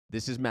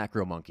This is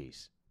Macro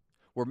Monkeys,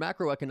 where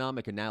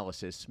macroeconomic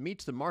analysis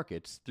meets the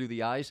markets through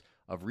the eyes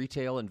of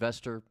retail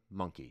investor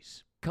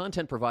monkeys.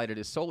 Content provided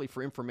is solely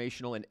for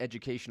informational and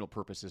educational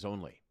purposes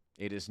only.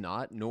 It is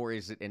not, nor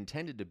is it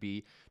intended to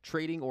be,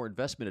 trading or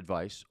investment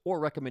advice or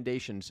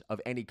recommendations of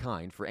any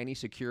kind for any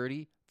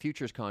security,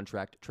 futures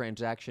contract,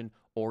 transaction,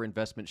 or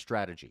investment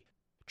strategy.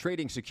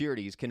 Trading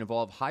securities can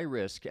involve high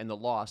risk and the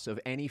loss of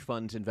any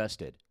funds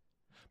invested.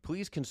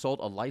 Please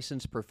consult a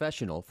licensed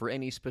professional for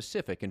any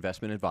specific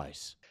investment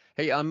advice.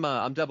 Hey, I'm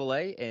Double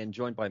A and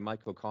joined by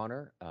Mike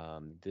O'Connor.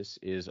 This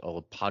is a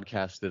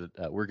podcast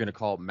that we're going to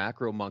call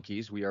Macro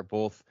Monkeys. We are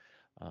both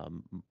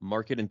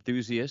market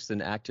enthusiasts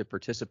and active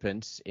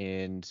participants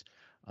and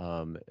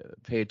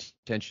pay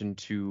attention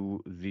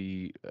to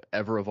the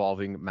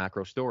ever-evolving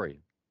macro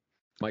story.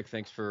 Mike,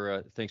 thanks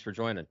for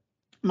joining.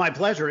 My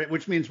pleasure.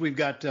 Which means we've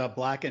got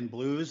black and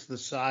blues the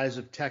size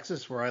of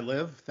Texas, where I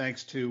live,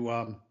 thanks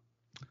to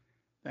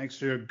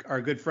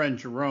our good friend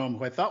Jerome,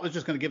 who I thought was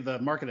just going to give the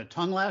market a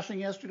tongue lashing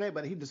yesterday,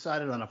 but he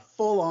decided on a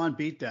full-on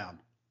beatdown.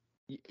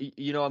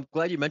 You know, I'm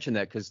glad you mentioned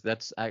that because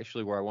that's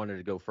actually where I wanted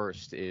to go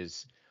first.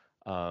 Is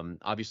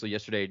obviously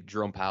yesterday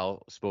Jerome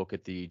Powell spoke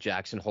at the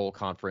Jackson Hole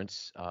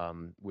conference,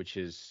 which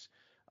is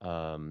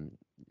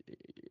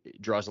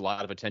draws a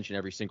lot of attention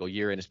every single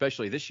year, and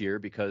especially this year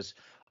because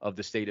of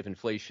the state of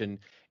inflation.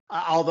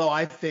 Although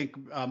I think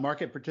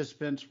market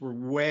participants were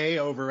way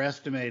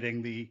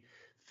overestimating the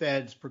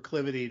Fed's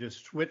proclivity to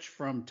switch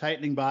from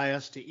tightening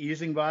bias to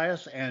easing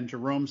bias, and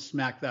Jerome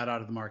smacked that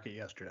out of the market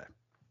yesterday.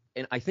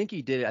 And I think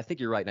he did it. I think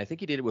you're right. And I think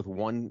he did it with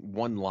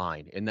one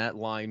line, and that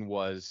line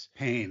was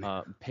pain.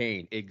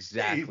 Pain.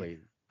 Exactly.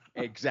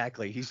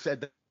 Exactly. He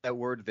said that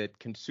word that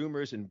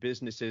consumers and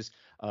businesses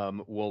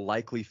will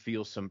likely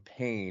feel some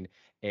pain,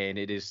 and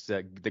it is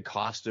the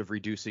cost of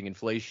reducing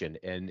inflation.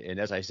 And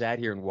as I sat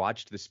here and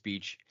watched the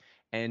speech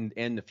and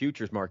the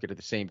futures market at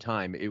the same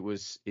time, it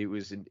was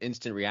an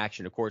instant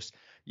reaction. Of course,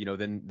 you know,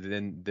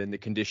 then the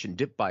conditioned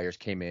dip buyers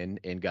came in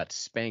and got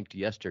spanked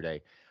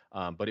yesterday.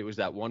 But it was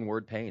that one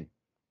word, pain.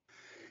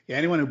 Yeah,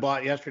 anyone who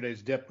bought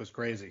yesterday's dip was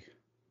crazy.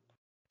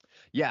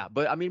 Yeah,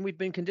 but I mean, we've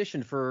been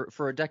conditioned for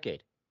a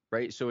decade,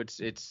 right? So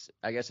it's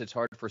I guess it's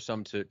hard for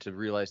some to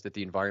realize that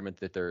the environment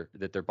that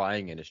they're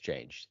buying in has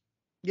changed.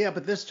 Yeah,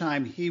 but this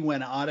time he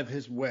went out of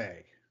his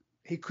way.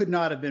 He could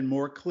not have been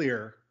more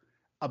clear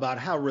about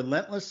how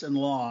relentless and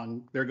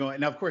long they're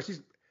going. Now, of course,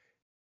 he's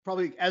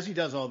probably, as he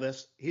does all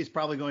this, he's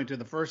probably going to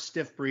the first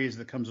stiff breeze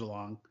that comes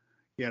along.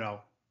 You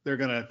know, they're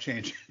going to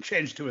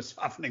change to a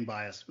softening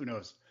bias. Who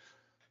knows?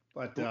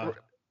 But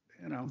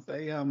you know,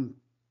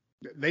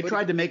 they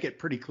tried to make it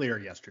pretty clear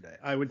yesterday.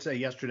 I would say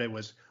yesterday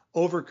was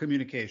over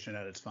communication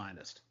at its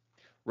finest.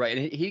 Right,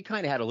 and he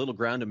kind of had a little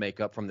ground to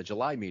make up from the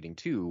July meeting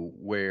too,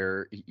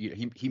 where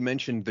he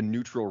mentioned the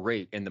neutral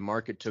rate, and the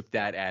market took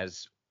that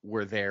as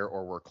we're there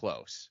or we're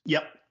close.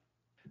 Yep.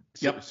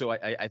 So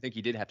I think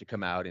he did have to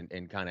come out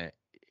and kind of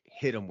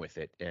hit him with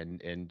it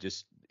and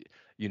just,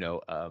 you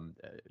know,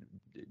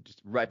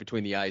 just right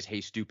between the eyes,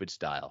 hey, stupid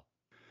style.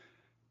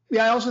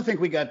 Yeah, I also think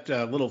we got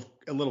a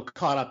little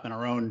caught up in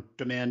our own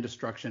demand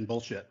destruction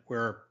bullshit,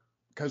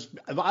 because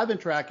I've been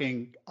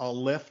tracking a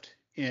lift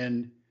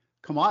in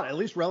at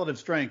least relative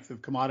strength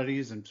of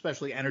commodities and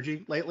especially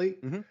energy lately,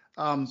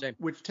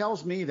 which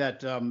tells me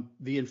that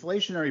the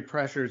inflationary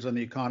pressures on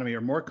the economy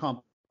are more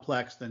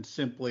complex than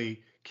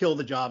simply kill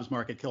the jobs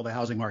market, kill the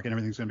housing market, and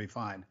everything's going to be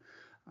fine.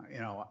 You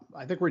know,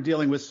 I think we're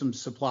dealing with some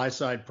supply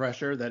side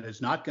pressure that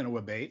is not going to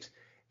abate.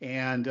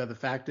 And the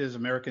fact is,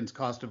 Americans'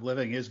 cost of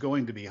living is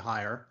going to be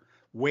higher.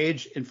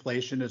 Wage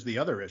inflation is the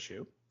other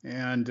issue.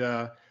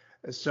 And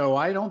so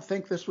I don't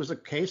think this was a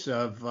case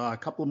of a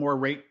couple of more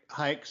rate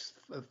hikes,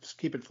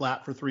 keep it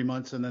flat for 3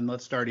 months, and then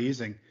let's start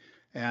easing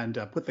and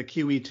put the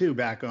QE2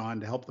 back on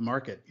to help the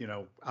market, you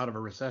know, out of a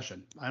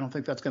recession. I don't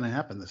think that's going to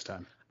happen this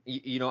time.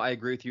 You know, I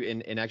agree with you.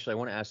 And actually, I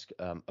want to ask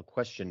a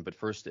question, but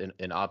first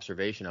an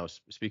observation. I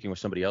was speaking with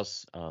somebody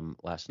else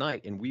last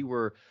night, and we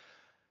were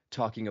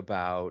talking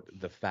about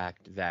the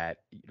fact that,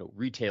 you know,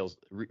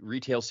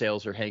 retail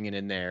sales are hanging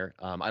in there.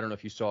 I don't know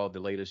if you saw the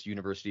latest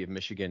University of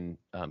Michigan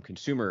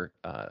consumer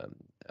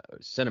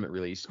sentiment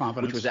release,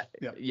 confidence. Which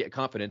was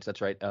confidence. That's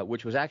right.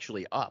 Which was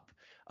actually up,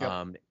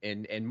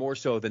 and more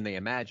so than they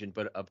imagined.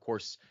 But of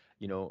course,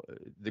 you know,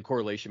 the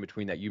correlation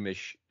between that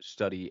UMich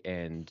study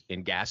and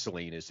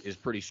gasoline is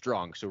pretty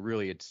strong. So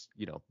really, it's,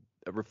 you know,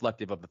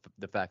 reflective of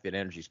the fact that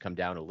energy's come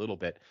down a little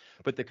bit,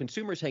 but the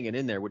consumer's hanging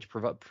in there, which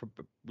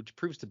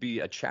proves to be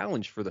a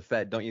challenge for the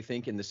Fed, don't you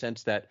think, in the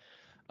sense that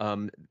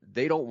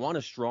they don't want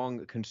a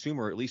strong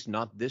consumer, at least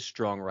not this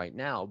strong right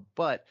now.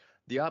 But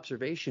the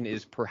observation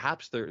is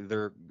perhaps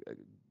they're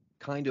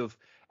kind of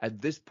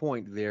at this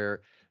point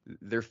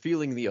they're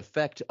feeling the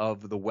effect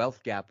of the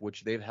wealth gap,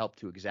 which they've helped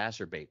to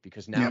exacerbate,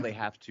 because now they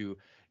have to,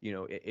 you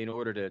know, in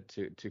order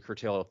to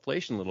curtail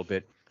inflation a little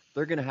bit,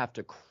 they're going to have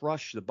to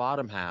crush the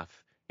bottom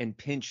half and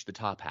pinch the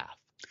top half.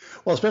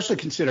 Well, especially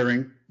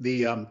considering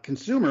the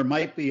consumer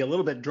might be a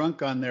little bit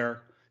drunk on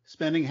their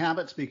spending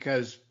habits,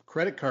 because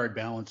credit card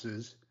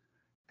balances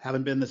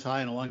haven't been this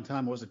high in a long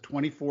time. Was it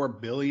 24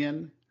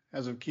 billion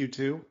as of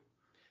Q2.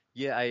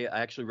 Yeah, I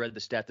actually read the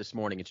stat this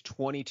morning. It's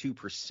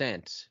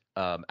 22%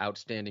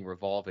 outstanding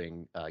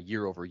revolving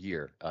year over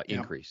year Yeah.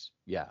 increase.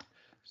 Yeah,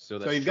 so So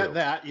that's you've got true.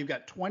 that. You've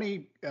got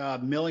 20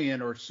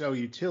 million or so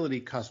utility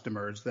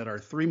customers that are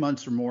 3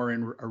 months or more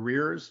in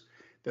arrears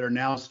that are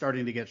now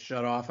starting to get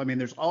shut off. I mean,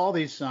 there's all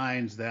these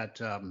signs that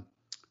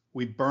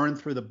we burn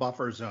through the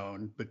buffer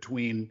zone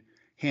between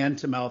hand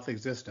to mouth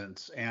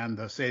existence and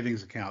the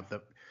savings account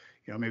that,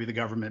 maybe the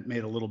government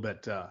made a little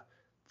bit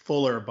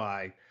fuller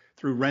by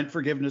through rent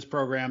forgiveness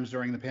programs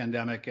during the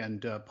pandemic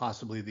and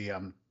possibly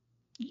the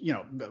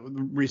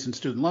recent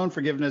student loan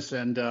forgiveness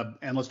and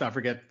let's not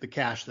forget the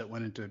cash that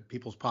went into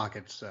people's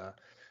pockets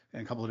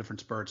in a couple of different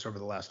spurts over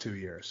the last 2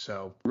 years.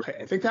 So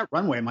I think that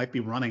runway might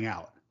be running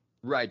out.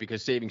 Right,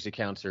 because savings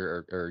accounts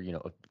are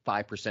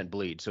 5%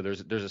 bleed. So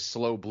there's a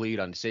slow bleed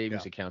on Yeah.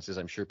 savings accounts, as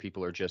I'm sure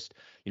people are just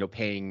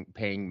paying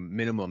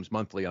minimums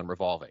monthly on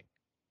revolving.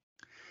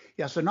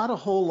 Yeah. So not a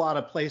whole lot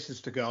of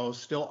places to go.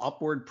 Still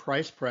upward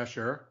price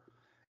pressure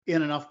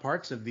in enough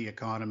parts of the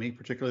economy,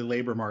 particularly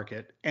labor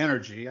market,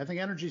 energy. I think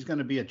energy is going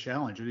to be a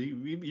challenge.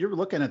 You're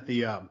looking at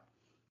you're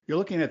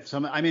looking at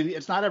some. I mean,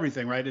 it's not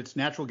everything, right? It's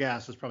natural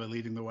gas is probably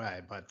leading the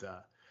way, but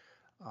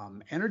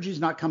energy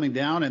is not coming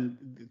down, and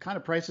the kind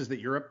of prices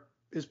that Europe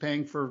is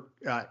paying for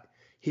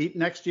heat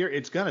next year,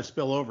 it's going to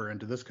spill over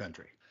into this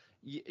country.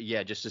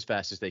 Yeah, just as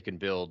fast as they can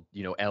build,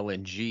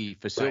 LNG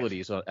Right.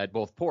 facilities at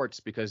both ports,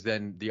 because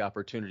then the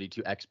opportunity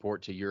to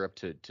export to Europe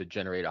to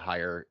generate a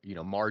higher,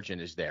 margin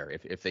is there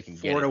if they can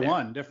get Four it to there.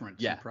 one difference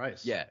in Yeah,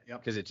 price. yeah,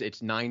 Yep. because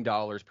it's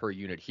 $9 per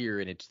unit here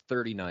and it's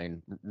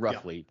 39 Yep.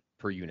 roughly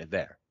per unit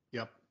there.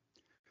 Yep.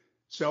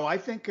 So I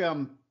think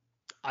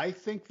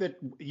that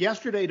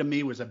yesterday to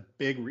me was a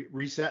big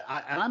reset,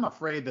 and I'm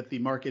afraid that the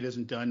market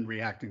isn't done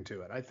reacting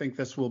to it. I think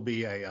this will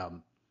be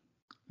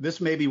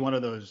this may be one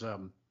of those,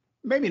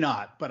 maybe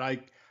not, but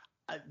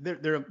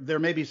there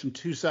may be some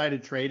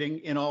two-sided trading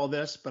in all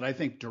this, but I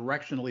think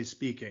directionally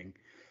speaking,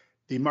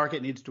 the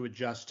market needs to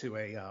adjust to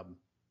a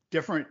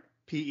different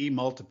PE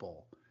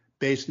multiple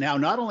based now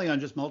not only on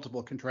just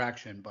multiple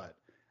contraction, but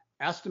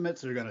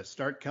estimates are going to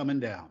start coming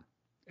down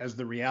as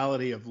the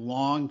reality of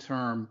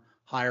long-term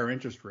higher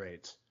interest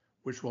rates,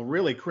 which will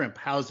really crimp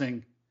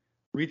housing,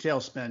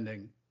 retail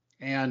spending,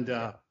 and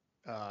Yeah.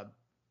 uh,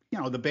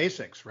 the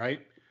basics,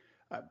 right?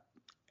 Uh,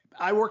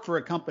 I work for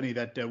a company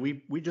that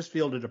we just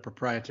fielded a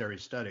proprietary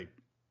study,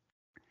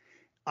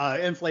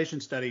 inflation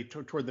study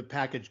toward the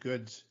packaged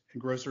goods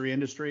and grocery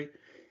industry,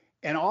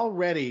 and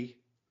already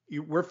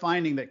we're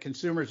finding that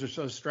consumers are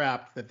so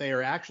strapped that they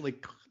are actually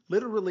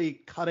literally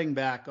cutting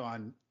back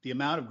on the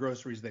amount of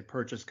groceries they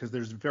purchase because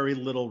there's very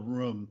little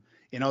room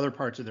in other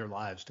parts of their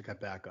lives to cut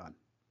back on.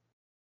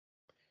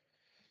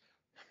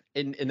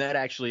 And that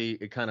actually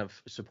it kind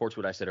of supports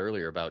what I said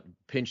earlier about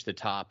pinch the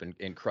top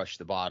and crush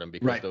the bottom,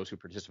 because Right. those who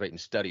participate in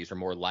studies are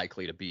more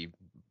likely to be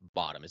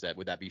bottom.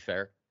 Would that be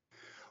fair?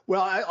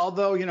 Well,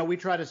 although we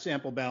try to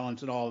sample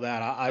balance and all of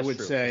that, I That's would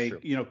true. That's say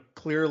true.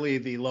 clearly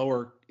the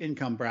lower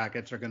income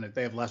brackets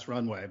they have less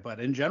runway. But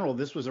in general,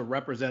 this was a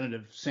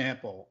representative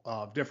sample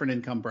of different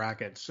income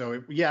brackets.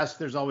 So yes,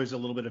 there's always a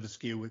little bit of a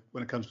skew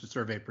when it comes to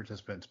survey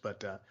participants,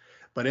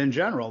 but in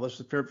general, this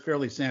is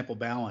fairly sample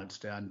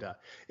balanced, and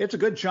it's a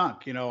good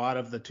chunk. Out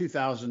of the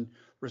 2,000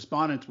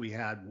 respondents we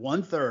had,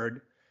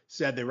 1/3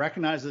 said they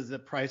recognize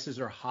that prices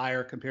are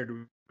higher compared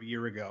to a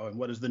year ago. And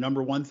what is the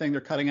number one thing they're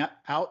cutting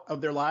out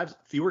of their lives?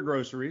 Fewer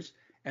groceries.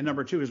 And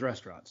number two is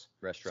restaurants. So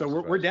Restaurants we're, is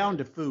what I we're was down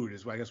thinking. to food,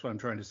 is I guess what I'm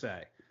trying to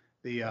say.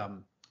 The Right.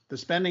 um, the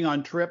spending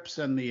on trips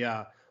and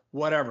the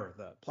whatever,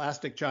 the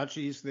plastic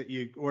tchotchkes that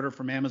you order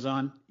from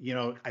Amazon,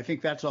 I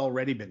think that's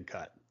already been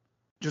cut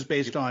just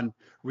based on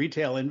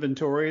retail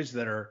inventories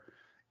that are,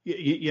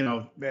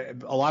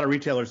 a lot of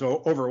retailers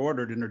over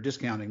ordered and are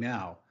discounting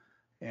now.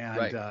 And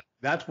Right.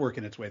 that's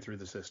working its way through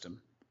the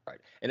system. Right.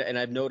 And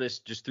I've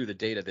noticed just through the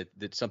data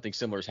that something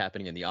similar is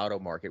happening in the auto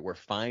market, where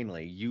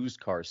finally used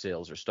car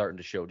sales are starting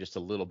to show just a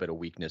little bit of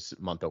weakness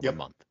month over Yep.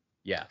 month.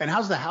 Yeah. And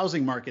how's the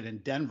housing market in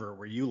Denver,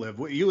 where you live?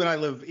 You and I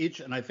live each,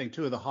 and I think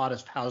two of the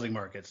hottest housing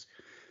markets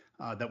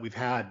that we've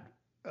had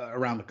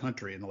around the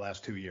country in the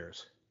last 2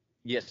 years.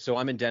 Yes, so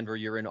I'm in Denver.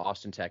 You're in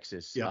Austin,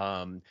 Texas.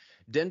 Yep.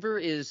 Denver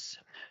is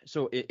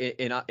so,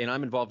 and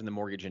I'm involved in the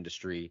mortgage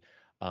industry,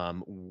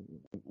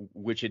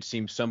 which it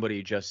seems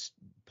somebody just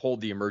pulled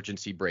the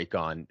emergency brake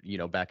on,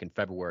 back in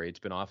February. It's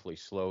been awfully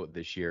slow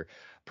this year.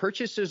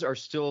 Purchases are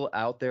still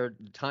out there.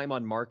 Time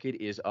on market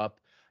is up.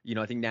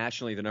 I think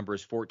nationally the number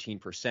is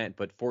 14%,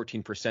 but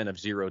 14% of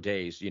 0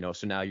 days.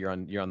 So now you're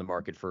on the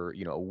market for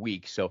a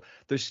week. So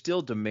there's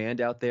still demand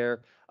out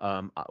there.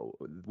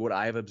 What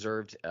I've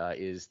observed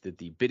is that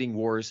the bidding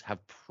wars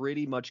have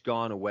pretty much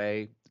gone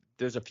away.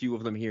 There's a few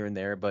of them here and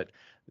there, but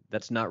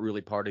that's not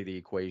really part of the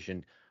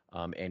equation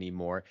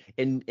anymore.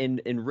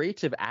 And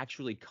rates have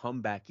actually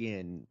come back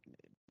in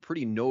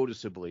pretty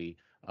noticeably,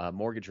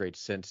 mortgage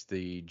rates since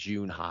the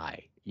June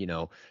high.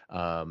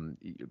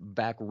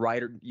 Back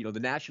right, the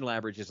national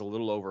average is a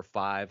little over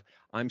 5.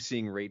 I'm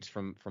seeing rates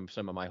from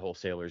some of my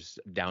wholesalers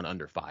down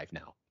under 5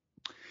 now.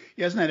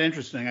 Yeah, isn't that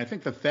interesting? I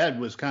think the Fed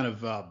was kind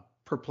of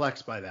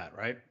perplexed by that,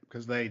 right?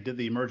 Because they did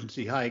the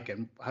emergency hike,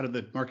 and how did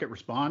the market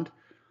respond?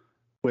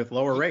 With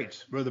lower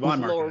rates, or the with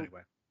bond market lower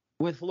anyway.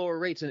 with lower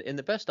rates, and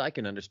the best I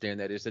can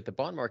understand that is that the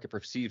bond market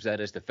perceives that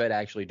as the Fed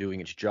actually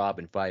doing its job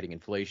in fighting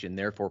inflation,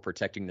 therefore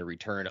protecting the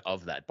return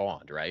of that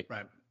bond, right?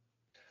 Right.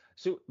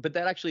 So, but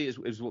that actually is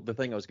the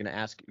thing I was going to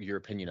ask your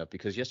opinion of,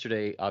 because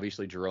yesterday,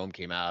 obviously, Jerome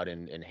came out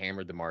and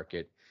hammered the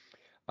market.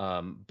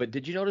 But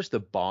did you notice the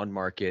bond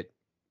market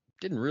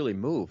didn't really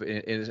move?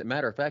 And as a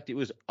matter of fact, it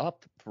was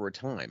up for a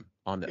time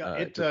on the Yeah,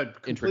 it's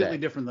completely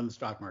intraday. different than the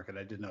stock market.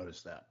 I did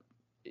notice that.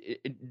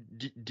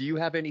 Do you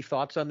have any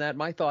thoughts on that?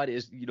 My thought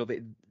is,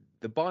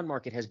 the bond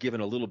market has given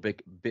a little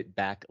bit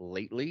back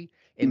lately.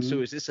 And so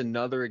Mhm. is this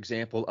another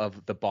example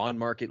of the bond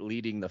market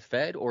leading the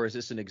Fed, or is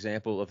this an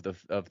example of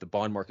the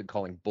bond market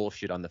calling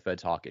bullshit on the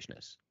Fed's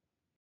hawkishness?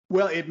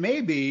 Well, it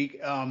may be.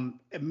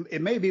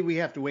 It may be. We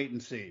have to wait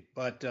and see.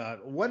 But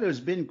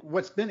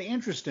what's been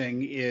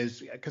interesting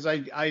is because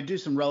I do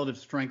some relative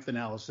strength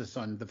analysis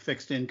on the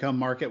fixed income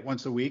market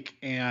once a week,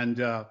 and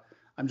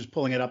I'm just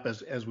pulling it up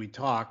as we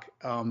talk.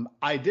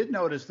 I did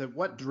notice that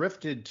what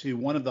drifted to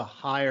one of the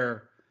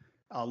higher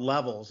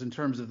levels in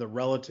terms of the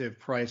relative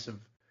price of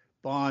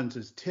bonds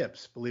is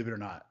TIPS. Believe it or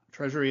not,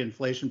 Treasury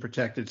inflation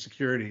protected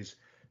securities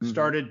Hmm.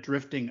 started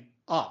drifting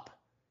up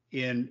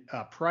in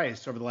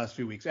price over the last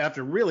few weeks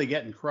after really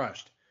getting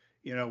crushed.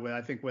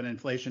 I think when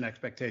inflation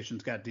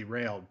expectations got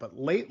derailed, but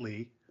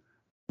lately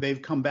they've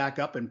come back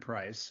up in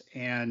price.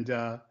 And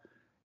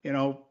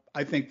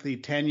I think the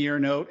 10-year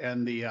note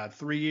and the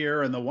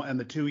 3-year and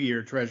the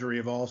 2-year Treasury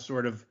have all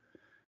sort of,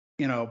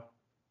 you know,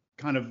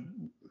 kind of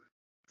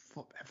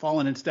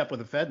fallen in step with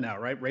the Fed now,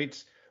 right?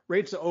 Rates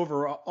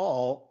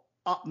overall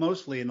up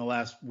mostly in the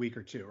last week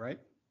or two, right?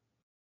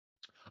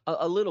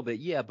 A little bit,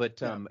 yeah,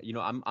 but Yeah.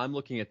 I'm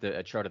looking at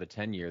the chart of the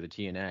 10-year, the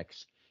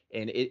TNX,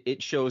 and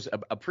it shows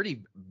a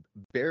pretty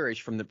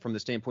bearish from the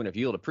standpoint of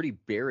yield, a pretty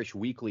bearish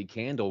weekly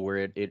candle where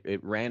it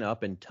ran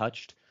up and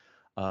touched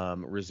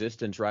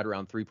resistance right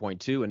around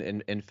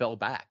 3.2 and fell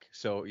back.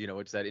 So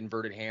it's that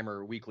inverted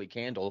hammer weekly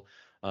candle.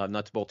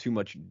 Not to pull too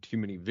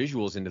many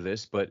visuals into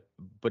this, but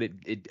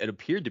it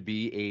appeared to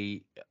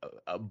be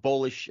a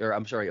bullish, or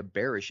I'm sorry, a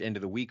bearish end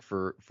of the week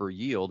for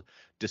yield,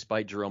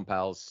 despite Jerome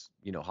Powell's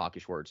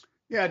hawkish words.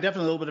 Yeah,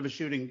 definitely a little bit of a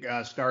shooting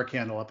star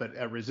candle up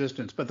at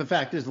resistance. But the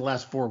fact is, the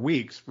last 4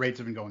 weeks, rates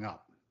have been going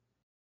up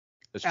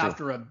That's true.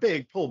 after a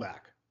big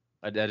pullback.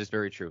 That is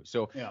very true.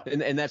 So, Yeah.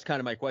 and that's kind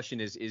of my question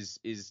is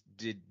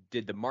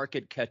did the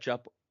market catch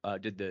up?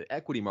 Did the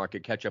equity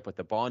market catch up with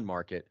the bond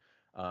market?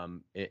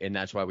 And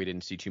that's why we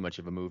didn't see too much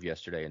of a move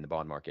yesterday in the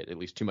bond market, at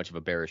least too much of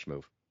a bearish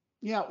move.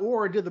 Yeah,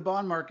 or did the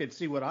bond market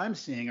see what I'm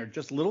seeing are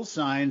just little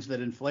signs that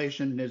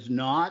inflation is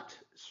not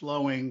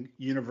slowing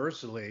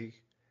universally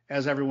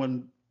as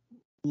everyone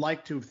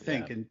liked to Yeah.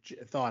 think and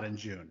thought in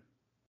June.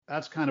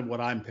 That's kind of what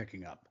I'm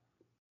picking up.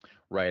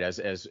 Right.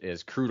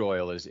 As crude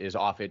oil is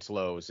off its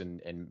lows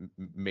and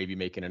maybe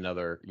making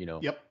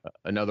Yep.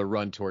 another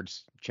run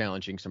towards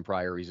challenging some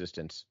prior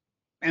resistance.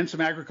 And some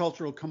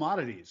agricultural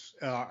commodities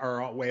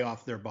are way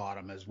off their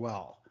bottom as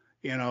well.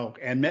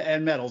 And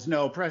metals.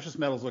 No, precious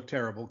metals look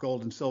terrible.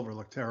 Gold and silver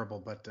look terrible.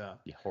 But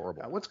Yeah,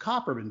 horrible. what's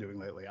copper been doing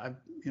lately? I've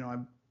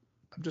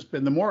just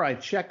been, the more I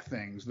check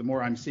things, the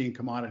more I'm seeing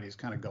commodities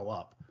kind of go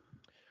up.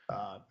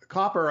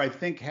 Copper, I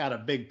think, had a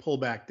big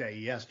pullback day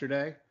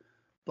yesterday,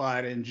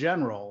 but in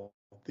general,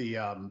 the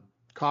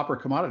copper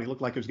commodity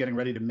looked like it was getting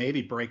ready to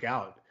maybe break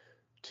out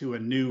to a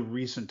new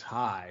recent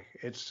high.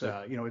 It's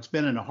So it's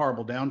been in a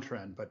horrible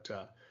downtrend, but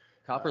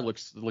copper uh,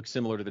 looks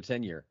similar to the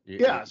 10-year.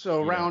 yeah.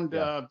 So around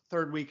Yeah.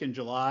 third week in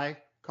July,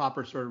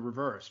 copper sort of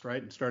reversed,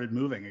 right, and started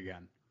moving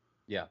again.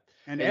 Yeah.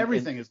 And And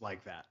everything is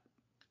like that.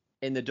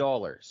 in the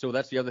dollar. So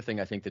that's the other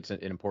thing I think that's an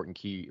important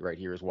key right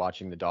here is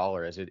watching the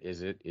dollar as it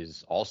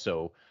is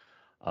also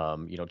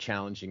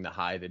challenging the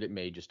high that it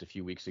made just a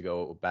few weeks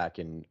ago back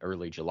in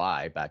early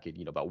July, back at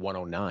about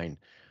 109.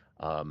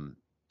 Um,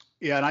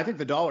 Yeah, and I think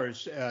the dollar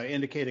is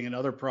indicating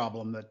another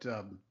problem that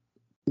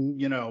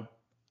you know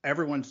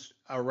everyone's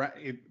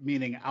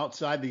meaning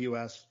outside the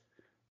U.S.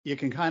 You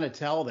can kind of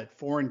tell that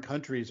foreign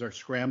countries are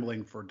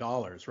scrambling for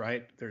dollars,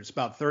 right? There's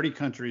about 30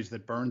 countries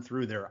that burn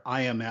through their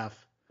IMF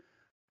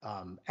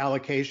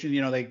allocation.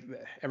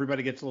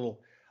 Everybody gets a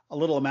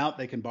little amount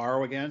they can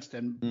borrow against,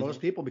 and most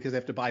mhm. people, because they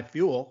have to buy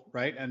fuel,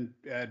 right? And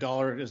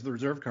dollar is the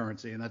reserve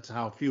currency, and that's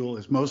how fuel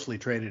is mostly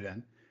traded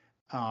in.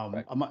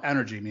 Right.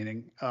 Energy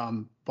meaning.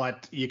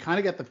 But you kind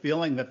of get the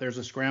feeling that there's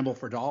a scramble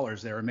for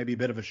dollars there, and maybe a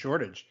bit of a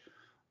shortage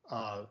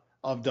uh,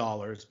 of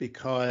dollars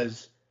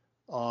because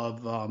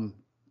of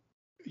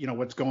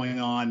what's going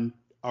on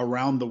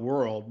around the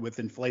world with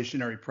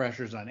inflationary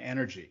pressures on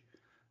energy.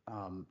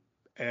 Um,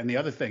 and the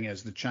other thing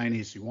is the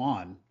Chinese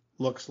yuan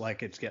looks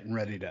like it's getting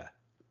ready to.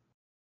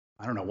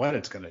 I don't know what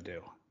it's going to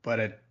do, but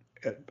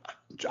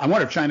I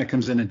wonder if China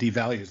comes in and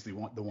devalues the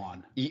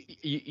yuan.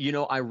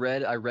 I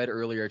read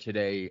earlier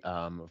today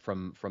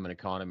from an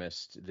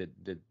economist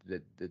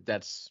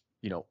that's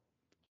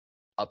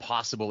a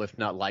possible, if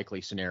not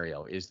likely,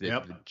 scenario is that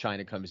Yep.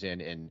 China comes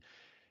in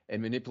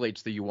and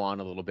manipulates the yuan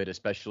a little bit,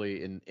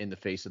 especially in the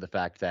face of the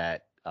fact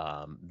that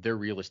their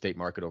real estate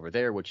market over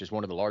there, which is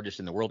one of the largest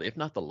in the world, if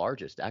not the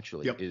largest,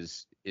 actually, Yep.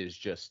 is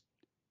just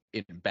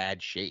in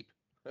bad shape,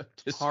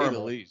 to say the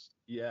Horrible. least.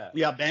 Yeah.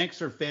 Yeah,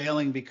 banks are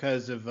failing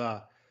because of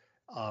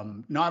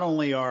not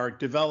only are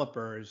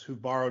developers who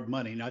borrowed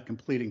money not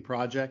completing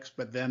projects,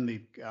 but then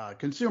the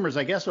consumers.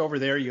 I guess over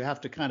there you have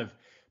to kind of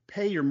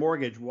pay your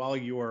mortgage while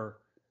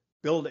your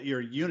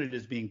unit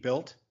is being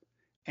built,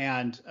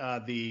 and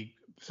the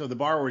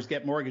borrowers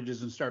get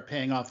mortgages and start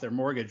paying off their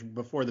mortgage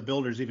before the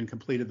builders even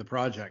completed the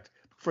project,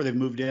 before they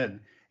moved in.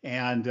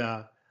 And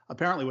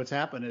apparently, what's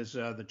happened is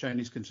the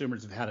Chinese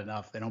consumers have had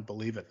enough. They don't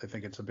believe it. They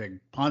think it's a big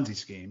Ponzi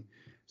scheme.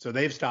 So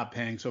they've stopped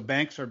paying. So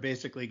banks are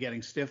basically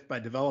getting stiffed by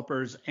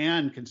developers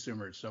and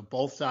consumers. So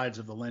both sides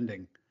of the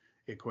lending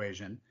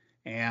equation.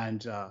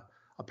 And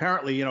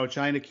apparently,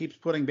 China keeps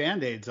putting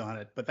band-aids on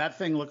it, but that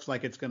thing looks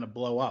like it's going to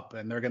blow up,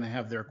 and they're going to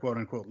have their quote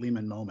unquote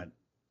Lehman moment.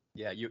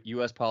 Yeah,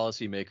 U.S.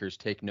 policymakers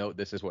take note.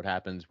 This is what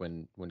happens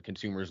when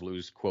consumers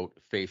lose, quote,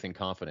 faith and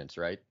confidence,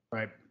 right?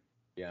 Right.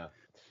 Yeah.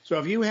 So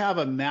if you have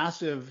a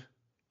massive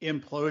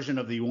implosion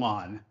of the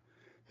yuan,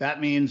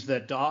 that means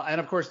that, and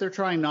of course, they're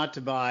trying not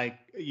to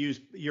use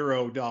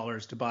euro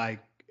dollars to buy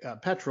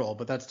petrol,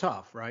 but that's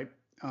tough, right?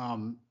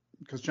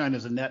 Because China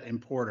is a net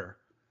importer.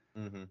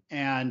 Mm-hmm.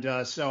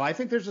 And so I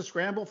think there's a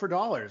scramble for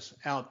dollars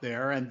out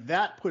there, and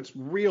that puts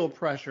real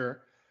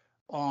pressure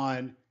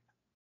on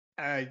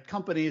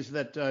companies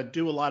that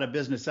do a lot of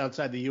business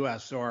outside the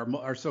U.S. So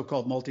our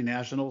so-called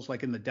multinationals,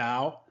 like in the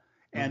Dow,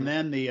 and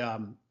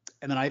Mm-hmm.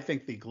 then I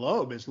think the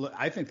globe is.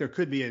 I think there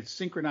could be a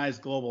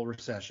synchronized global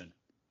recession,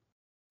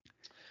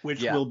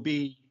 which Yeah. will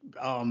be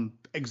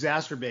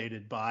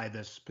exacerbated by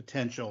this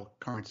potential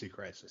currency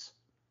crisis.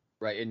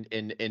 Right.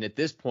 And at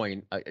this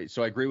point,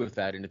 so I agree with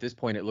that. And at this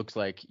point, it looks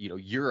like,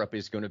 Europe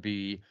is going to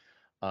be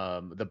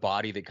the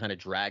body that kind of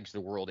drags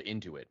the world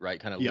into it, right?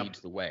 Kind of Yep. leads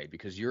the way,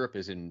 because Europe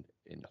is in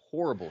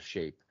horrible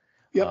shape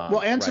Yep.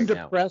 Well, and some right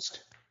now.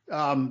 depressed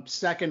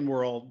second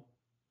world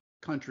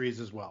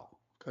countries as well,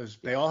 because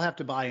they Yeah. all have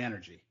to buy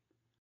energy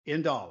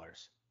in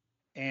dollars.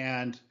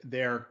 And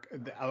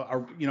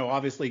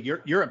obviously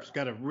Europe's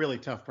got a really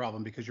tough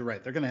problem because you're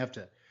right.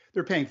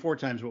 They're paying 4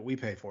 times what we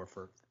pay for,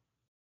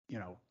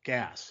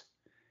 gas.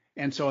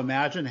 And so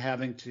imagine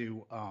having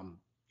to,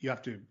 you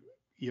have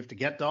to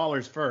get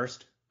dollars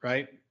first,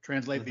 right?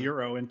 Translate the Mm-hmm.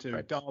 euro into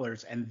Right.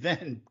 dollars and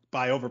then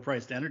buy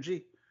overpriced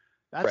energy.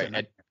 That's a Right.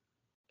 nightmare.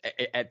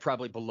 At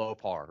probably below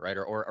par, right,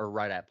 or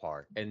right at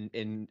par.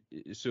 And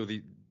so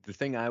the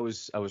thing I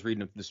was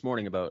reading this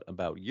morning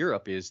about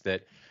Europe is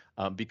that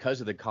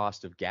because of the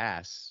cost of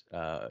gas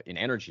in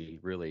energy,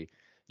 really,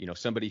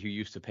 somebody who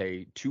used to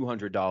pay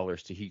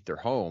 $200 to heat their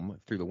home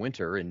through the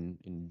winter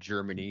in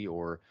Germany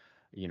or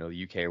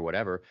the UK or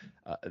whatever,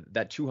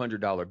 that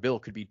 $200 bill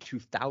could be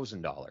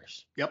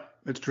 $2,000 Yep,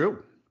 it's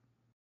true.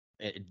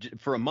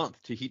 for a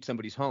month to heat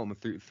somebody's home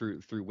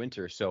through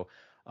winter. So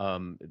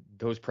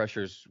those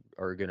pressures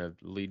are going to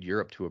lead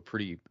Europe to a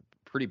pretty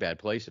bad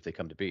place if they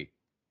come to be.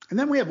 And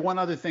then we have one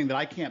other thing that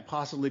I can't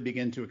possibly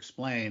begin to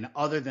explain,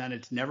 other than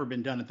it's never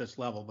been done at this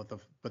level.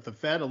 But the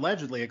Fed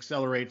allegedly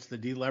accelerates the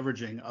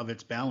deleveraging of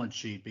its balance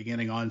sheet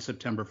beginning on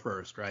September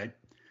 1st, right?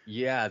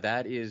 Yeah,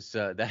 that's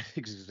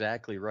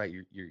exactly right.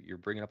 You're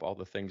bringing up all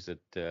the things that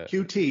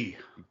QT.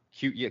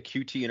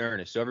 QT in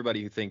earnest. So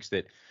everybody who thinks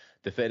that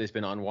the Fed has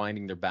been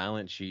unwinding their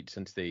balance sheet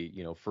since they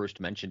first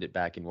mentioned it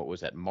back in what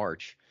was that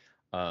March,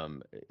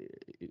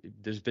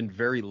 there's been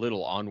very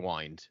little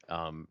unwind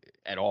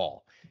at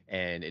all,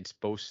 and it's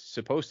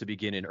supposed to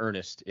begin in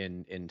earnest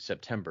in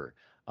September.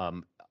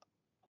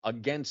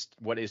 Against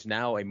what is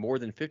now a more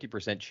than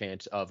 50%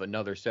 chance of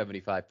another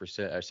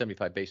 75% or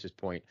 75 basis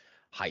point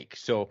hike.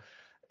 So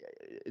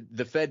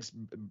the Fed's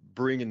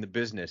bringing the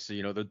business,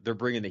 they're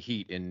bringing the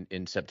heat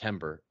in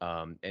September.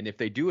 And if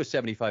they do a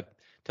 75,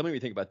 tell me what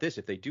you think about this.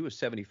 If they do a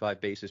 75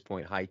 basis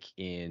point hike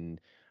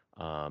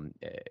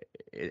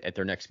at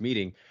their next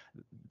meeting,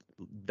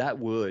 that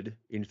would,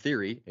 in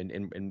theory,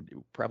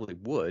 and probably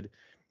would,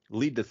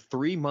 lead the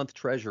 3-month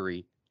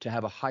Treasury to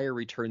have a higher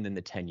return than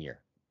the 10-year.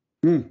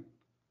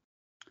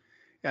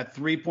 At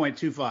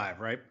 3.25,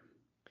 right?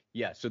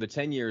 Yeah. So the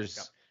 10 years.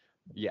 Yep.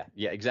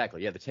 Yeah,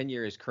 exactly. Yeah, the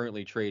 10-year is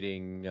currently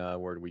trading.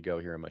 Where do we go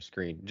here on my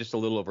screen? Just a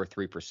little over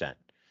 3%.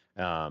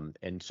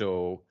 And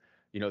so,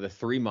 the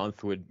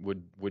 3-month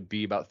would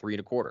be about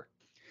 3.25.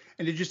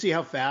 And did you see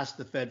how fast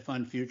the Fed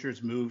fund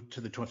futures moved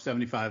to the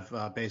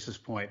 75 basis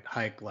point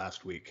hike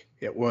last week?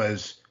 It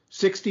was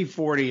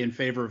 60-40 in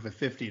favor of a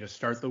 50 to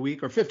start the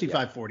week, or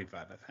 55-45,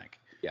 I think.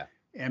 Yeah.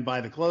 And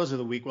by the close of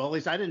the week, well, at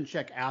least I didn't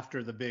check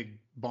after the big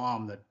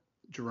bomb that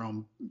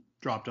Jerome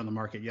dropped on the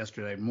market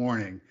yesterday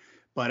morning.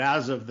 But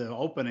as of the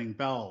opening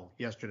bell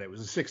yesterday, it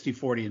was a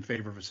 60-40 in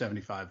favor of a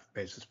 75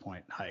 basis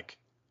point hike.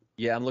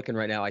 Yeah, I'm looking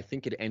right now. I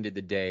think it ended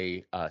the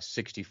day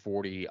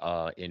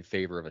 60-40 in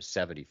favor of a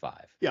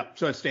 75. Yeah,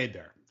 so it stayed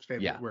there.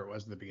 Where it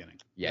was at the beginning.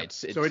 Yeah, yep.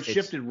 So it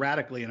shifted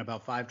radically in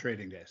about 5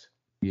 trading days.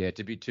 Yeah,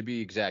 to be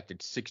exact,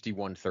 it's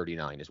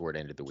 61.39 is where it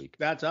ended the week.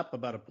 That's up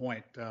about a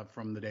point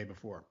from the day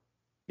before.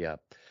 Yeah.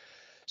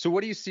 So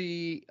what do you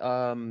see,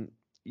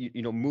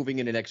 moving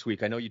into next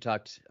week? I know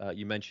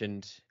you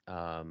mentioned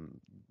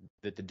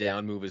that the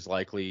down move is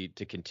likely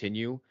to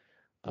continue.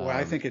 Boy,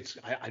 I Um, think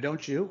I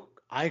don't you?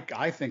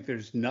 I think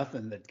there's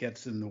nothing that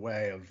gets in the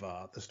way of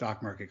the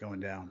stock market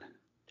going down.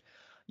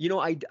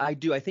 I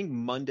do. I think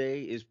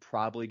Monday is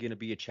probably going to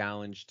be a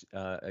challenged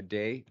a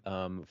day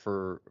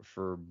for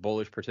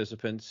bullish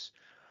participants.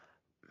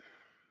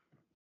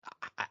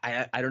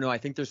 I don't know. I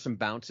think there's some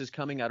bounces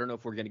coming. I don't know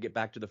if we're going to get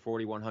back to the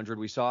 4,100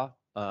 we saw.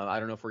 I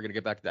don't know if we're going to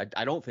get back to that.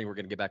 I don't think we're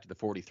going to get back to the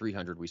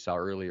 4,300 we saw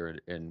earlier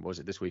in was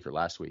it this week or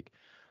last week?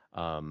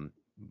 Um,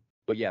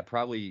 but yeah,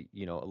 probably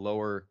a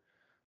lower.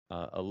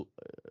 A,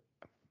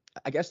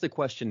 I guess the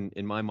question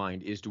in my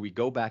mind is, do we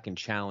go back and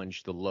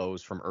challenge the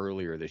lows from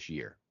earlier this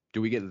year?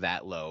 Do we get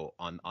that low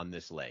on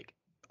this leg?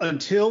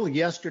 Until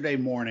yesterday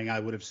morning,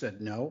 I would have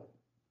said no.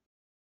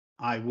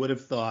 I would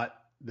have thought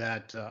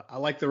that I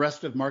like the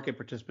rest of market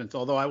participants,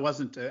 although I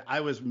wasn't. I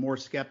was more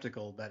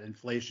skeptical that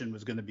inflation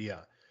was going to be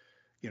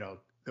you know,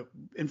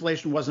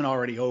 inflation wasn't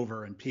already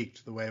over and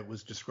peaked the way it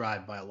was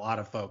described by a lot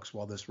of folks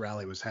while this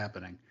rally was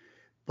happening.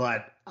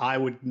 But I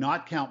would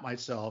not count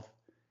myself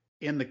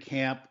in the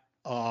camp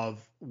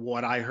of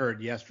what I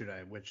heard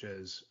yesterday, which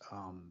is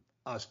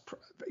us.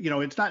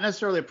 It's not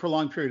necessarily a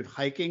prolonged period of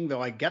hiking,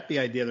 though I get the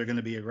idea they're going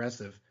to be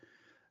aggressive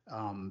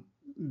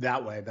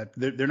that way. That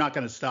they're not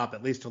going to stop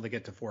at least till they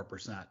get to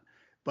 4%.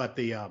 But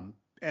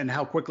and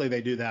how quickly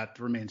they do that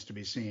remains to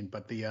be seen.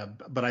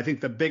 But I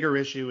think the bigger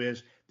issue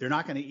is they're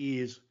not going to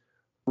ease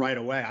right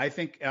away. I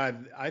think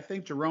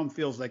Jerome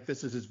feels like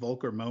this is his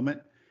Volcker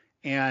moment.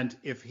 And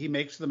if he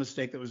makes the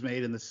mistake that was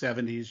made in the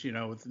 70s,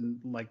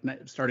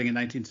 starting in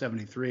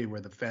 1973,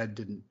 where the Fed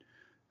didn't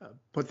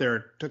took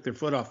their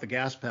foot off the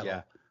gas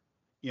pedal,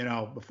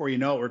 before you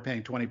know it, we're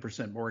paying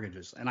 20%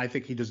 mortgages. And I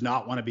think he does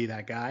not want to be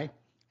that guy.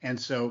 And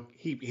so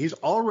he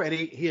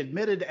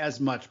admitted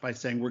as much by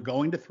saying, we're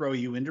going to throw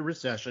you into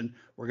recession.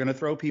 We're going to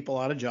throw people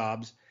out of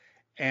jobs,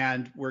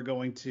 and we're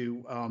going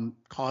to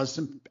cause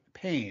some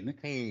pain.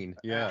 Pain,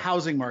 yeah.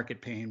 Housing market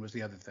pain was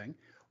the other thing.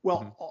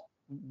 Well,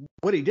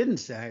 what he didn't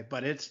say,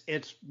 but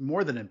it's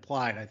more than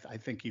implied. I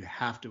think you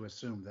have to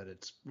assume that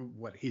it's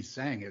what he's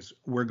saying is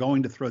we're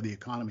going to throw the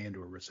economy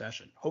into a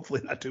recession.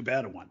 Hopefully not too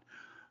bad a one.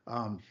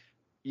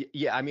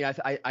 Yeah, I mean,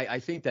 I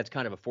think that's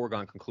kind of a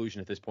foregone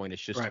conclusion at this point.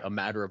 It's just Right. a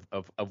matter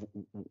of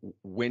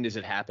when does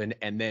it happen,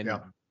 and then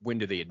when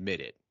do they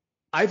admit it?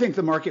 I think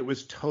the market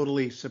was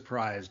totally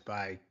surprised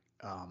by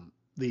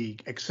the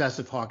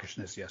excessive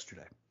hawkishness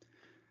yesterday.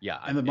 Yeah,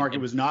 And the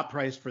market was not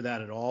priced for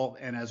that at all.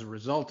 And as a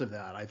result of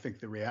that, I think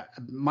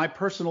my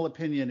personal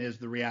opinion is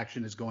the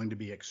reaction is going to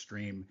be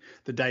extreme.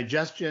 The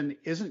digestion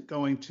isn't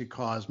going to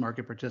cause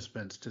market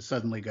participants to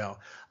suddenly go,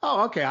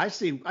 oh, okay, I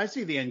see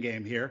the end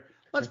game here.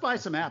 Let's buy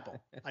some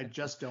Apple. I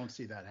just don't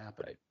see that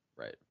happen.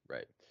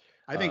 Right.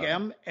 I think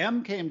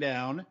M came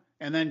down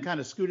and then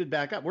kind of scooted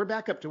back up. We're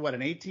back up to what,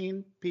 an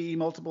 18 PE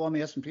multiple on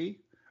the S&P?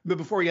 But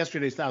before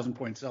yesterday's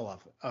 1,000-point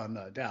sell-off on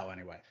the Dow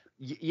anyway.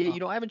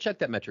 Yeah, I haven't checked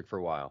that metric for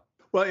a while.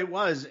 Well, it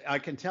was, I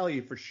can tell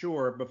you for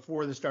sure,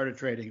 before the start of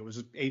trading, it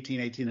was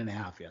 18 and a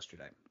half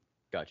yesterday.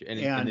 Gotcha.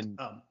 And then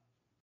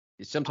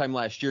sometime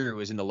last year, it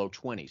was in the low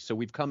 20s. So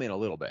we've come in a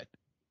little bit.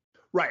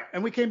 Right.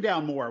 And we came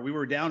down more. We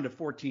were down to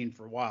 14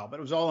 for a while, but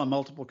it was all on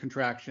multiple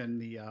contraction.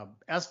 The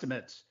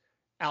estimates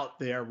out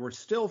there were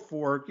still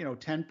for,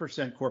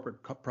 10%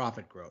 corporate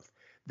profit growth.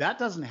 That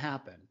doesn't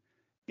happen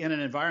in an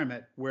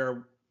environment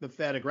where the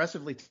Fed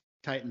aggressively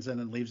tightens and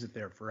then leaves it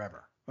there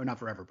forever. Or not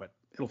forever, but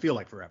it'll feel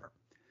like forever.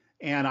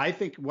 And I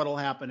think what will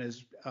happen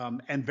is,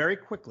 and very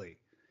quickly,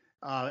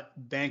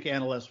 bank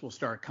analysts will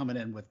start coming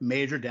in with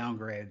major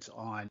downgrades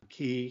on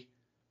key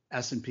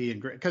S&P and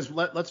because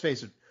let's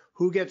face it,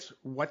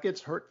 what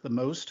gets hurt the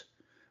most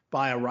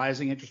by a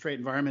rising interest rate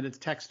environment? It's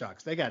tech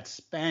stocks. They got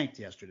spanked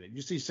yesterday.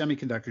 You see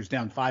semiconductors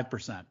down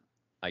 5%.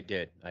 I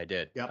did.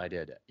 Yep. I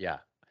did. Yeah.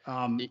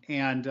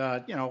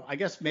 I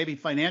guess maybe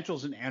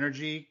financials and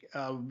energy,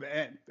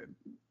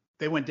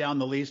 they went down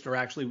the least, or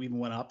actually even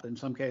went up in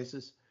some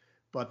cases.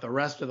 But the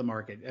rest of the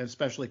market,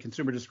 especially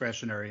consumer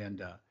discretionary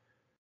and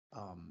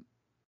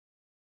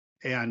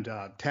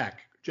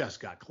tech, just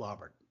got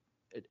clobbered.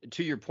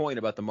 To your point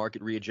about the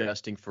market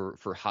readjusting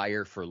for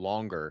higher for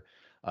longer,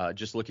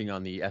 just looking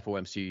on the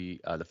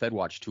FOMC, the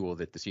FedWatch tool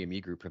that the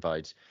CME Group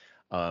provides,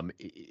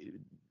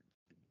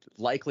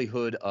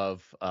 likelihood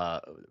of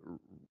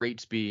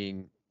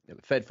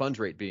Fed funds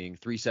rate being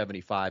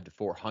 375 to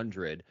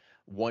 400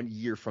 1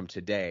 year from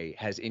today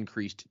has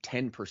increased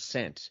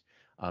 10%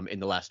 in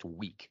the last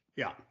week.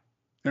 Yeah,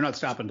 they're not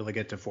stopping until they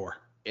get to 4.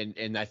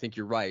 And I think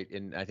you're right,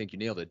 and I think you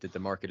nailed it, that the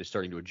market is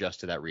starting to adjust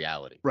to that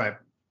reality. Right.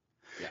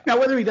 Yeah. Now,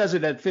 whether he does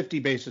it at 50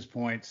 basis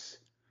points,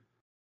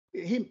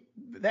 listen,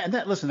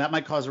 that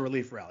might cause a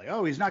relief rally.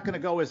 Oh, he's not going to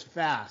go as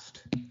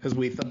fast as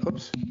we thought.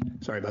 Oops,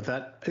 sorry about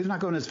that. He's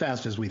not going as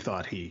fast as we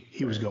thought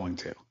he was going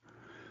to.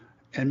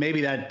 And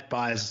maybe that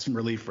buys some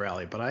relief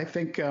rally. But I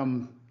think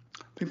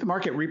the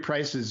market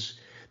reprices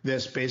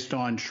this based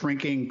on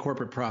shrinking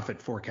corporate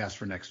profit forecast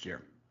for next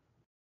year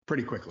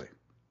pretty quickly.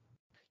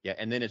 Yeah,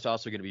 and then it's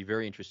also going to be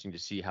very interesting to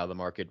see how the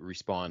market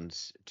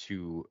responds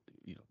to,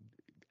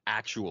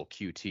 actual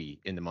QT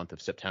in the month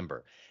of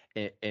September.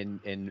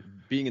 And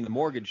being in the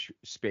mortgage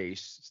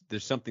space,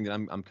 there's something that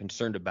I'm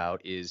concerned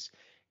about is,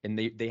 and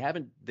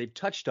they've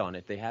touched on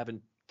it. They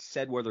haven't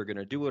said whether they're going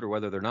to do it or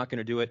whether they're not going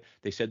to do it.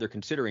 They said they're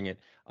considering it.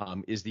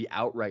 Is the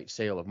outright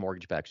sale of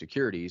mortgage-backed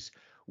securities,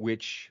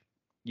 which,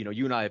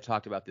 you and I have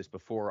talked about this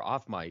before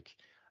off mic.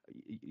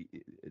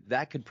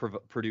 That could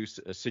produce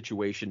a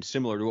situation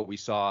similar to what we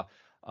saw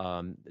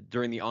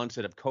during the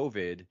onset of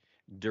COVID,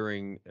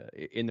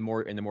 in the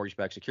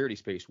mortgage-backed security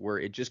space, where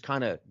it just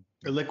kind of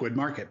a liquid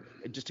market,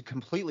 just a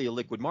completely a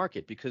liquid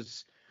market,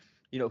 because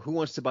who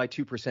wants to buy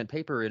 2%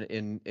 paper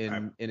in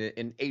an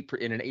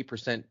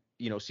 8%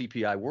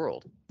 CPI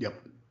world? Yep.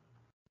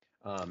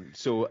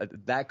 So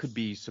that could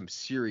be some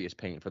serious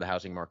pain for the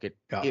housing market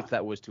if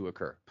that was to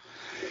occur.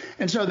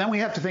 And so then we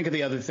have to think of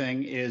the other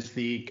thing is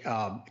the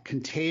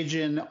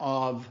contagion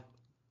of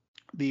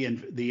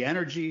the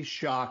energy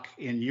shock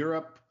in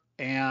Europe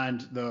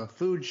and the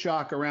food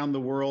shock around the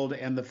world,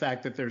 and the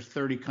fact that there's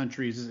 30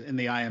 countries in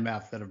the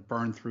IMF that have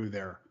burned through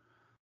their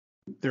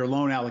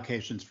loan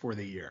allocations for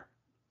the year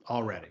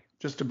already,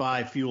 just to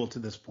buy fuel to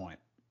this point.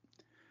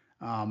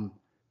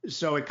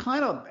 So it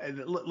kind of,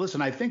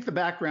 listen, I think the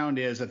background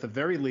is, at the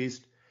very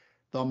least,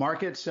 the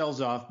market sells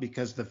off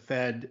because the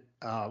Fed,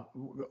 I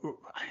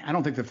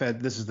don't think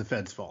this is the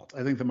Fed's fault.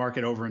 I think the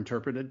market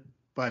overinterpreted,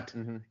 but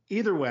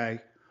either way,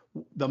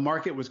 the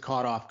market was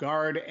caught off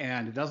guard,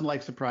 and it doesn't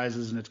like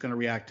surprises, and it's going to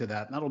react to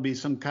that. And that'll be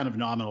some kind of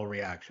nominal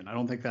reaction. I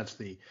don't think that's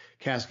the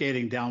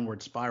cascading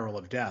downward spiral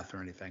of death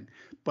or anything,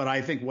 but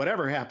I think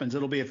whatever happens,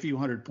 it'll be a few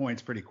hundred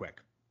points pretty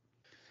quick.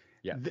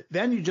 Yeah.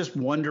 Then you just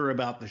wonder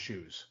about the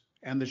shoes,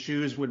 and the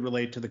shoes would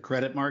relate to the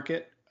credit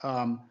market,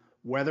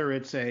 whether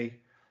it's a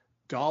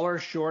dollar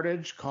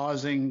shortage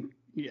causing,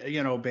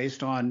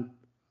 based on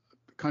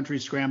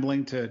countries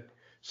scrambling to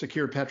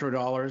secure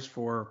petrodollars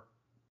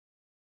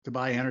to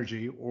buy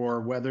energy,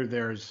 or whether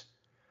there's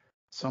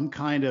some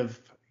kind of,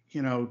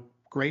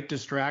 great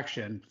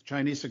distraction.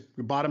 The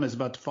bottom is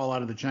about to fall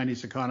out of the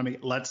Chinese economy.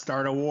 Let's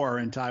start a war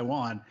in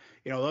Taiwan.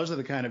 Those are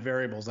the kind of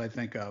variables I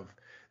think of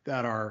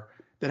that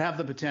have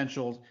the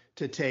potential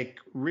to take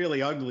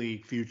really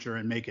ugly future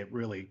and make it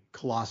really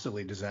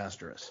colossally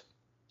disastrous.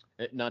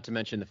 Not to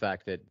mention the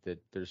fact that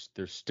there's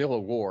still a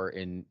war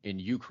in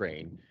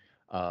Ukraine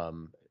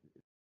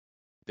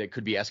that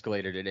could be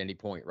escalated at any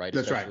point, right?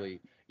 That's Especially,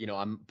 right.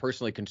 I'm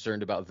personally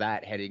concerned about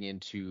that heading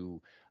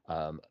into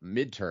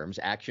midterms,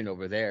 action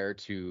over there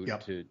to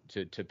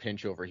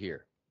pinch over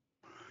here.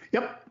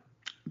 Yep.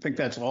 I think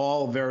that's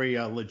all very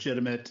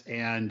legitimate,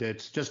 and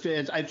it's just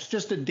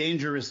a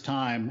dangerous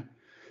time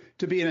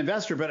to be an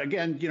investor. But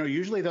again,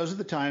 usually those are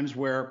the times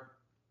where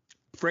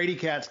fraidy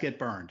cats get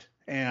burned.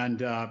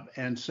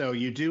 And so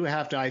you do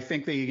have to, I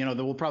think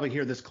we'll probably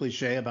hear this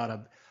cliche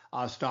about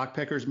a stock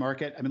pickers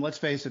market. I mean, let's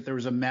face it, there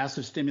was a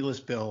massive stimulus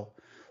bill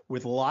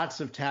with lots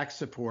of tax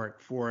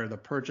support for the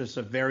purchase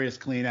of various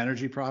clean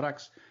energy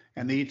products,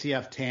 and the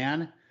ETF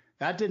TAN,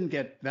 that didn't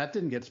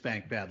get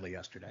spanked badly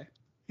yesterday.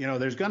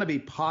 There's going to be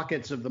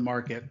pockets of the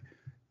market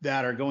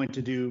that are going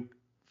to do.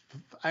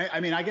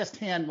 I guess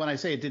TAN, when I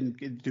say it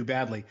didn't do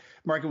badly,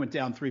 market went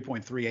down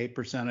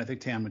 3.38%. I think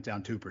TAN went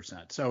down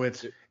 2%. So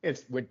it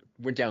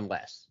went down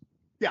less.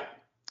 Yeah,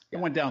 it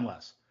went down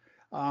less.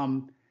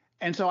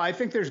 And so I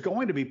think there's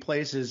going to be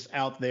places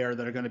out there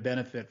that are going to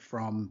benefit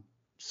from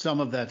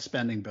some of that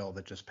spending bill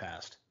that just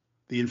passed,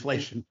 the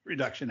Inflation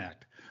Reduction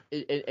Act.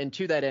 And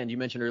to that end, you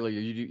mentioned earlier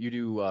you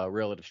do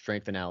relative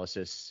strength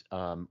analysis.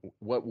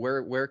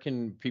 Where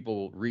can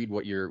people read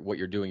what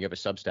you're doing? You have a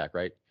Substack,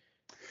 right?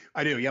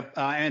 I do. Yep.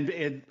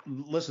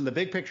 Listen, the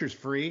big picture is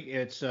free.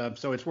 It's so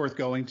it's worth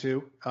going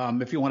to.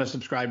 If you want to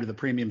subscribe to the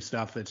premium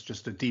stuff, it's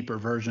just a deeper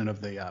version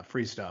of the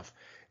free stuff,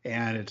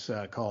 and it's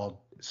called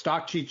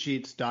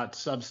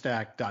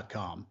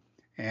stockcheatshheets.substack.com,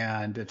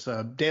 and it's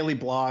a daily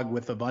blog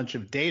with a bunch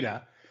of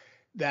data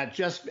that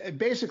just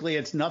basically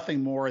it's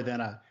nothing more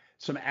than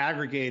some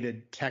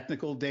aggregated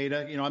technical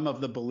data. I'm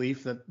of the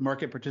belief that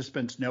market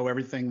participants know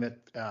everything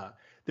that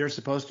they're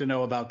supposed to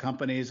know about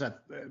companies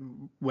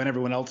when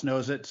everyone else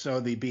knows it. So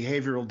the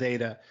behavioral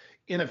data,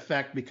 in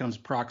effect, becomes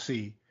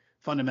proxy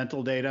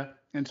fundamental data.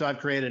 And so I've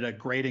created a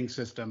grading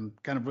system,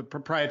 kind of a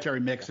proprietary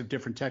mix of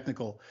different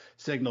technical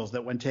signals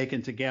that, when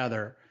taken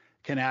together,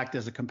 can act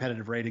as a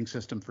competitive rating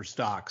system for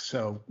stocks.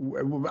 So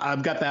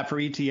I've got that for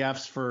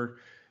ETFs for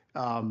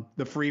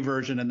the free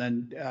version, and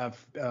then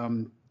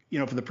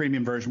for the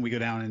premium version, we go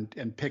down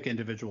and pick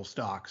individual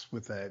stocks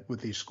with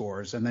these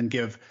scores, and then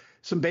give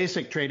some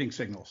basic trading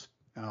signals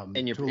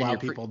to allow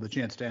people the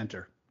chance to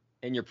enter.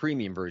 And your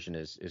premium version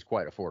is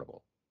quite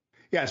affordable.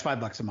 Yeah, it's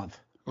 $5 a month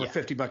or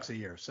 $50 a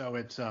year. So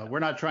it's we're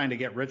not trying to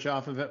get rich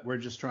off of it. We're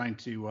just trying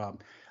to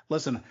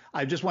listen.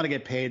 I just want to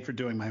get paid for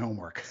doing my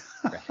homework.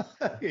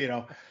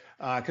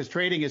 Because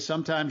trading is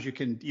sometimes you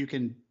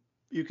can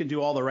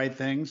do all the right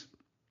things,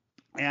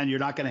 and you're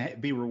not going to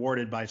be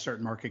rewarded by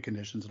certain market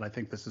conditions. And I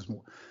think this is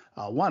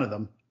one of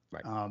them,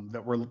 right,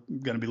 that we're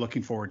going to be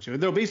looking forward to.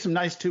 There'll be some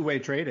nice two-way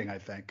trading, I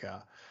think.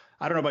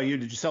 I don't know about you.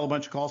 Did you sell a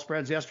bunch of call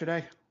spreads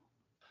yesterday?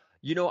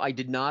 I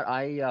did not.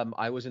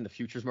 I was in the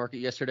futures market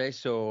yesterday,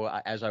 so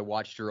as I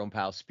watched Jerome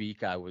Powell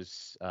speak, I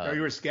was Oh,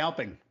 you were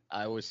scalping.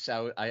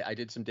 I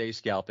did some day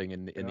scalping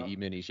in the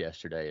E-minis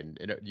yesterday, and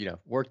it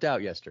worked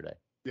out yesterday.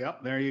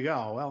 Yep, there you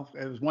go. Well,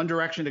 it was one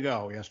direction to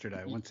go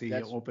yesterday once he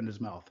opened his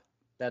mouth.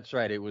 That's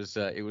right. It was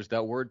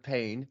that word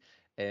pain,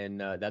 and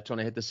that's when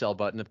I hit the sell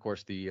button. Of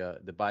course, the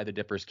buy the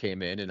dippers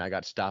came in, and I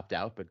got stopped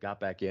out, but got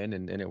back in,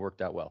 and it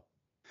worked out well.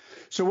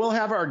 So we'll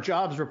have our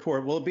jobs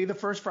report. Will it be the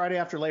first Friday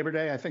after Labor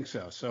Day? I think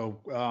so. So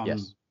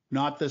yes.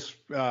 Not this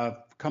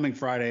coming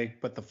Friday,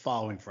 but the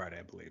following Friday,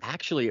 I believe.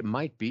 Actually, it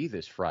might be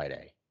this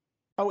Friday.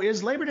 Oh,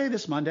 is Labor Day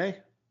this Monday?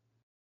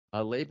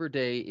 Labor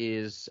Day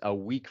is a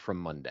week from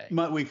Monday.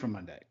 Week from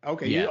Monday.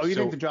 Okay. Yeah, you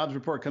think the jobs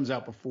report comes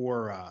out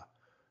before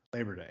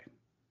Labor Day?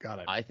 Got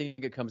it. I think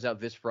it comes out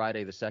this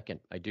Friday, the 2nd.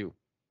 I do.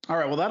 All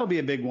right. Well, that'll be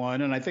a big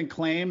one. And I think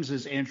claims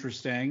is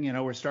interesting.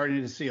 We're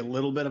starting to see a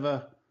little bit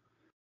of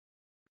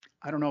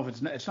I don't know if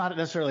it's not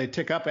necessarily a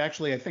tick up.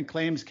 Actually, I think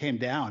claims came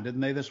down,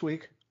 didn't they, this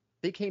week?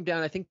 They came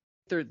down. I think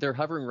they're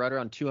hovering right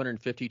around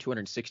 250,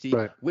 260,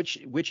 right.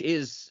 which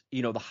is,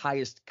 the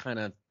highest kind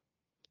of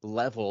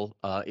level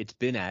it's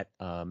been at,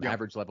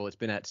 average level it's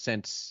been at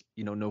since,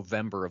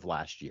 November of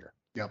last year.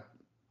 Yep.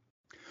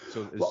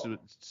 So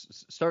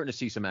it's starting to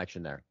see some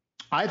action there.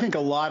 I think a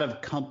lot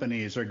of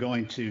companies are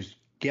going to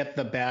get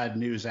the bad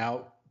news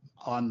out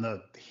on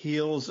the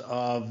heels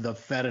of the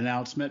Fed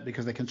announcement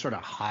because they can sort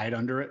of hide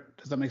under it.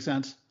 Does that make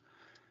sense?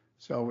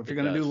 So if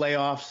you're going to do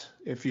layoffs,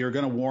 if you're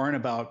going to warn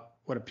about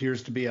what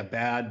appears to be a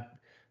bad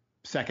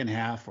second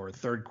half or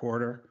third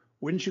quarter,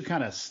 wouldn't you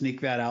kind of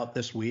sneak that out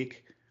this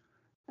week?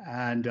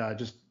 And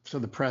just so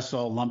the press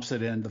all lumps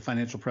it in, the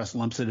financial press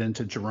lumps it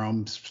into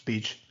Jerome's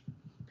speech.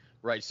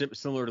 Right.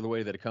 Similar to the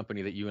way that a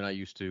company that you and I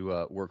used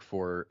to work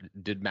for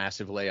did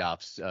massive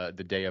layoffs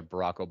the day of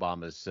Barack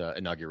Obama's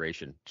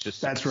inauguration.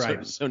 That's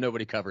right. So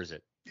nobody covers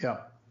it. Yeah.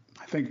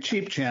 I think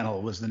Cheap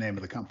Channel was the name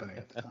of the company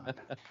at the time.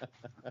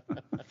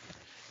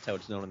 That's how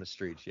it's known on the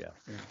streets. Yeah.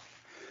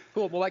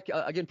 Cool. Well,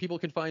 again, people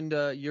can find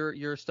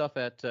your stuff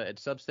at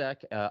Substack.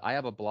 I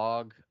have a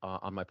blog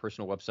on my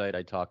personal website.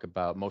 I talk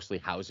about mostly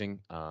housing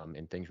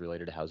and things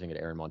related to housing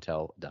at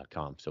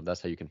aaronmontel.com. So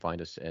that's how you can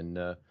find us.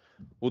 And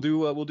we'll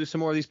do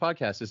some more of these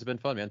podcasts. This has been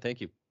fun, man.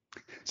 Thank you.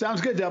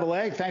 Sounds good, Double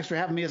A. Thanks for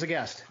having me as a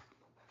guest.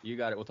 You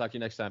got it. We'll talk to you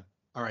next time.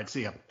 All right.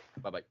 See ya.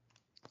 Bye-bye.